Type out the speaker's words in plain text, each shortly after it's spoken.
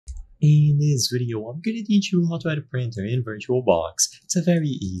In this video, I'm going to teach you how to add a printer in VirtualBox. It's a very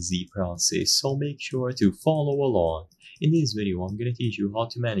easy process, so make sure to follow along. In this video, I'm going to teach you how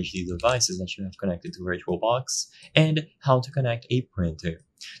to manage the devices that you have connected to VirtualBox and how to connect a printer.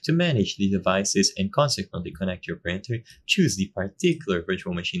 To manage the devices and consequently connect your printer, choose the particular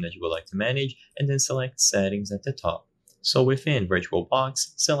virtual machine that you would like to manage and then select Settings at the top. So within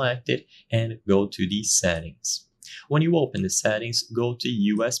VirtualBox, select it and go to the Settings. When you open the settings, go to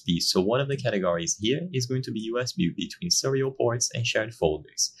USB. So one of the categories here is going to be USB between serial ports and shared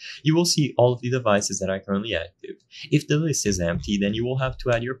folders. You will see all of the devices that are currently active. If the list is empty, then you will have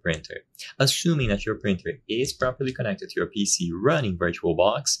to add your printer. Assuming that your printer is properly connected to your PC running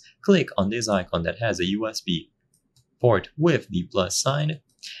VirtualBox, click on this icon that has a USB port with the plus sign,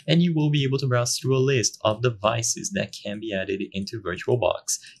 and you will be able to browse through a list of devices that can be added into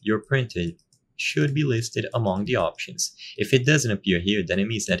VirtualBox. Your printer should be listed among the options. If it doesn't appear here, then it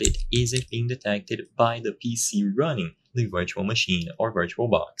means that it isn't being detected by the PC running the virtual machine or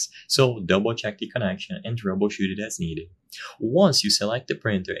VirtualBox. So double check the connection and troubleshoot it as needed. Once you select the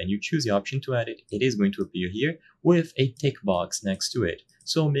printer and you choose the option to add it, it is going to appear here with a tick box next to it.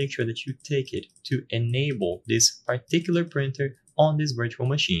 So make sure that you tick it to enable this particular printer on this virtual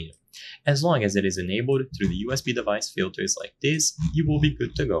machine. As long as it is enabled through the USB device filters like this, you will be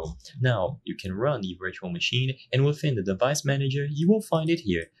good to go. Now, you can run the virtual machine, and within the device manager, you will find it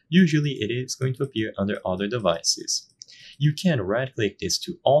here. Usually, it is going to appear under other devices. You can right-click this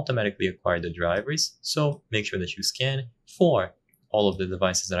to automatically acquire the drivers, so make sure that you scan for all of the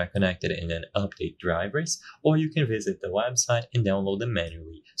devices that are connected and then update drivers, or you can visit the website and download them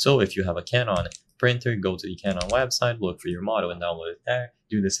manually. So if you have a Canon printer, go to the Canon website, look for your model and download it there.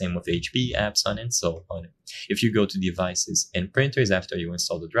 Do the same with HP, Epson, and so on. If you go to devices and printers after you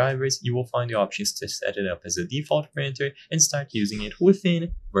install the drivers, you will find the options to set it up as a default printer and start using it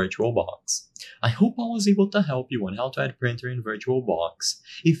within VirtualBox. I hope I was able to help you on how to add printer in VirtualBox.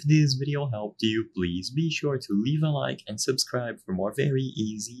 If this video helped you, please be sure to leave a like and subscribe for more very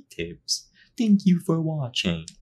easy tips. Thank you for watching.